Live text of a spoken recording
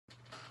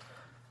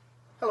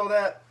Hello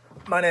there,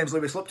 my name's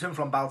Lewis Lupton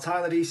from BAL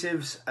Tile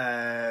Adhesives.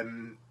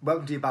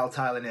 Welcome to your BAL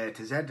Tiling A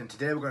to Z, and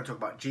today we're going to talk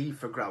about G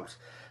for grout.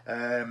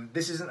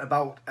 This isn't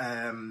about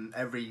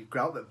every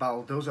grout that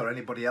BAL does or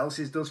anybody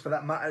else's does for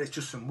that matter. It's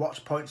just some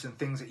watch points and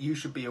things that you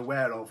should be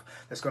aware of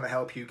that's going to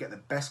help you get the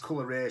best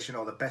coloration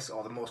or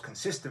the most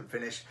consistent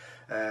finish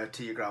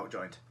to your grout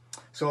joint.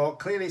 So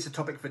clearly it's a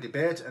topic for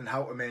debate and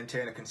how to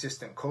maintain a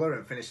consistent colour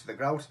and finish to the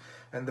grout.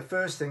 And the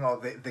first thing, or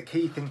the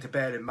key thing to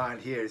bear in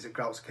mind here, is that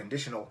grouts are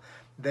conditional.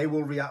 They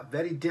will react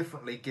very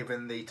differently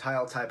given the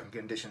tile type and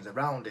conditions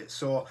around it.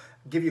 So I'll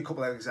give you a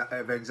couple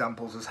of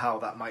examples as how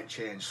that might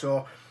change.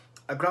 So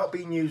a grout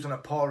being used on a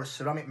porous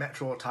ceramic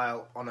metro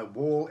tile on a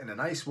wall in a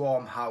nice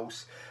warm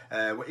house,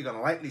 what you're going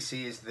to likely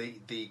see is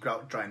the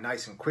grout dry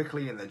nice and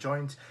quickly in the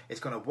joint. It's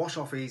going to wash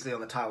off easily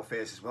on the tile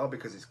face as well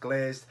because it's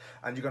glazed,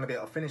 and you're going to be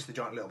able to finish the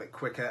joint a little bit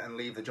quicker and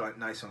leave the joint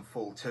nice and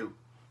full too.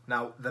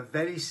 Now, the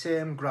very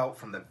same grout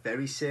from the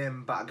very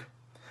same bag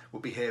will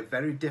behave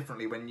very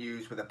differently when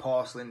used with a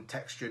porcelain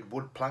textured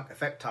wood plank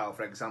effect tile,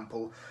 for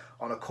example,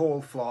 on a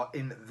cold floor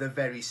in the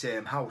very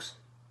same house.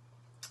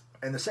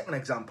 In the second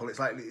example, it's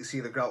likely to see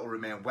the grout will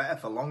remain wetter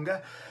for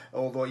longer,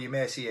 although you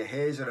may see a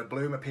haze or a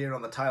bloom appear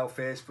on the tile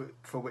face,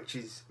 for which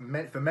is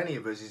for many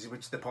of us is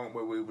the point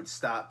where we would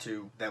start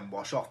to then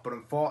wash off. But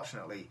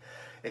unfortunately,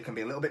 it can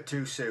be a little bit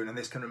too soon, and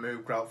this can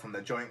remove grout from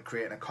the joint,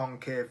 creating a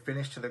concave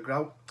finish to the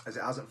grout as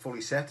it hasn't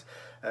fully set.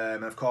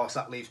 And of course,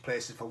 that leaves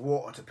places for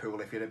water to pool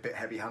if you're a bit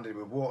heavy-handed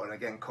with water, and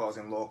again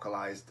causing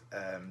localised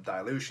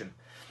dilution.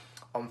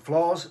 On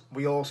floors,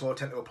 we also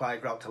tend to apply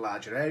grout to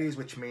larger areas,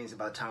 which means that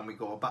by the time we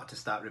go back to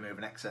start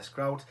removing excess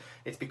grout,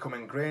 it's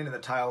becoming ingrained in the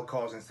tile,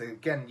 causing us to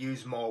again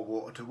use more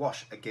water to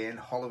wash, again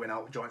hollowing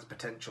out joints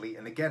potentially,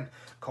 and again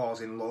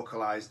causing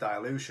localised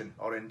dilution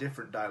or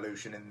indifferent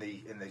dilution in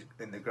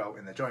the grout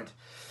in the joint.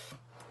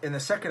 In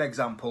the second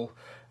example,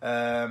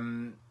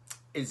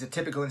 is a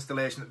typical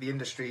installation that the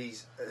industry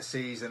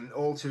sees, and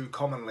all too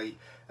commonly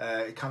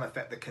it can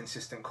affect the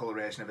consistent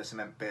coloration of a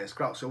cement-based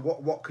grout. So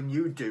what can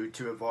you do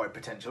to avoid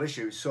potential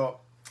issues? So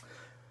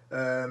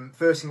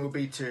first thing will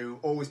be to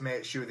always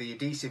make sure the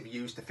adhesive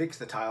used to fix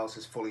the tiles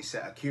is fully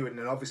set or cured,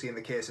 and obviously in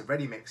the case of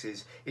ready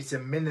mixes it's a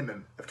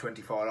minimum of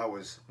 24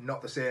 hours,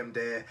 not the same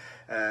day,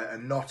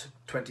 and not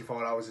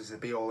 24 hours is the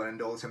be all and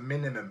end all. It's a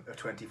minimum of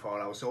 24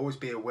 hours, so always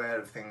be aware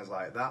of things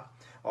like that.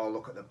 Or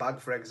look at the bag,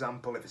 for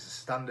example. If it's a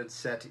standard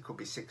set, it could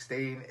be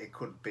 16, it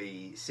could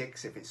be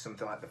 6 if it's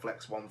something like the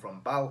Flex one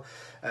from BAL,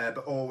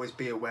 but always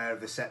be aware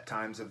of the set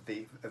times of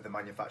the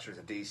manufacturer's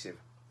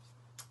adhesive.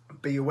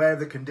 Be aware of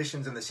the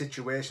conditions and the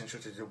situation,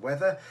 such as the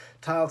weather,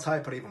 tile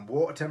type, or even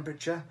water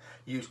temperature.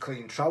 Use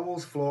clean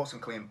trowels, floats,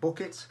 and clean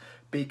buckets.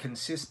 Be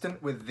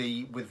consistent with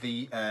the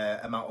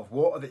amount of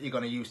water that you're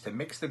going to use to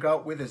mix the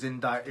grout with, as in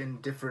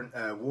different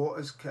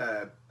waters.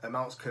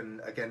 Amounts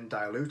can again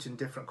dilute in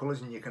different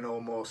colours, and you can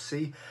almost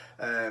see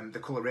the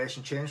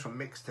coloration change from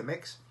mix to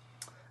mix.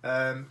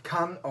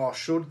 Can or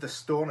should the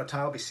stone or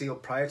tile be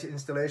sealed prior to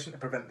installation to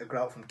prevent the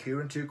grout from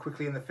curing too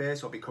quickly in the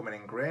face or becoming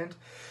ingrained?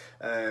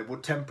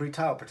 Would temporary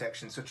tile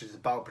protection such as the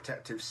BAL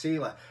protective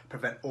sealer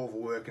prevent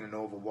overworking and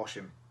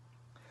overwashing?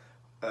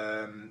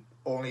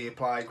 Only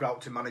apply grout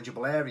to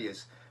manageable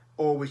areas.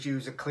 Always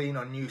use a clean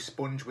or new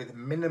sponge with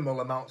minimal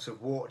amounts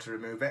of water to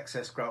remove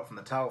excess grout from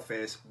the tile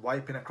face,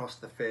 wiping across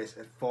the face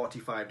at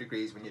 45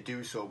 degrees when you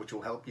do so, which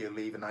will help you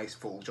leave a nice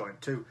full joint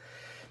too.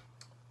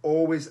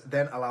 Always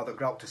then allow the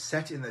grout to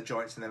set in the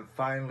joints, and then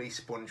finally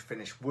sponge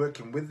finish,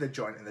 working with the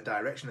joint in the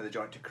direction of the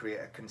joint to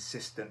create a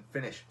consistent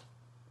finish.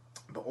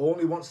 But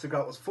only once the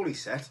grout was fully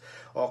set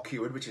or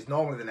cured, which is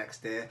normally the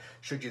next day,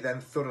 should you then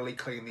thoroughly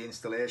clean the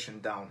installation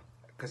down,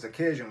 because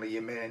occasionally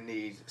you may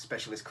need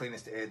specialist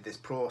cleaners to aid this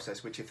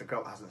process, which if the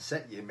grout hasn't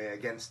set, you may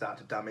again start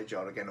to damage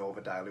or again over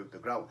dilute the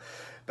grout.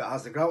 But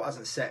as the grout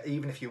hasn't set,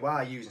 even if you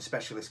are using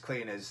specialist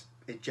cleaners,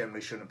 it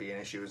generally shouldn't be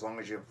an issue as long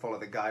as you follow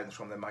the guidance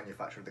from the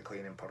manufacturer of the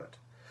cleaning product.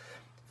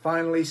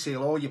 Finally,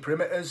 seal all your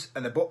perimeters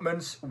and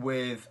abutments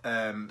with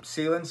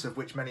sealants, of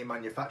which many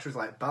manufacturers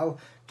like BAL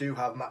do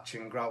have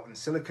matching grout and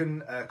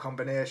silicone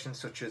combinations,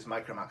 such as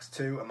Micromax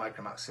 2 and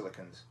Micromax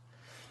Silicons.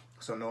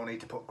 So no need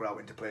to put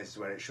grout into places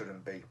where it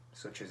shouldn't be,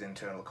 such as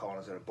internal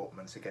corners or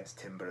abutments against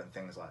timber and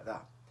things like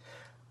that.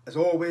 As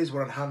always,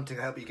 we're on hand to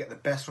help you get the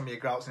best from your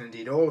grouts, and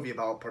indeed all of your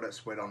BAL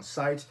products. We're on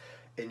site,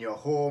 in your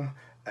home,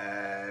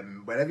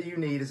 wherever you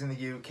need us in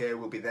the UK.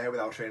 We'll be there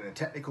with our training and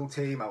technical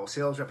team, our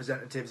sales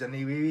representatives, and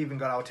we've even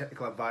got our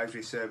technical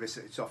advisory service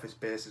at its office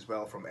base as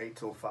well from 8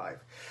 till 5.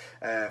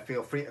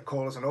 Feel free to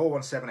call us on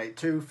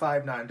 01782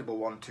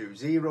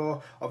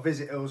 591120 or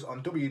visit us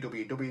on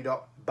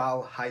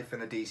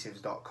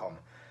www.bal-adhesives.com.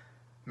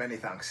 Many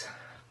thanks.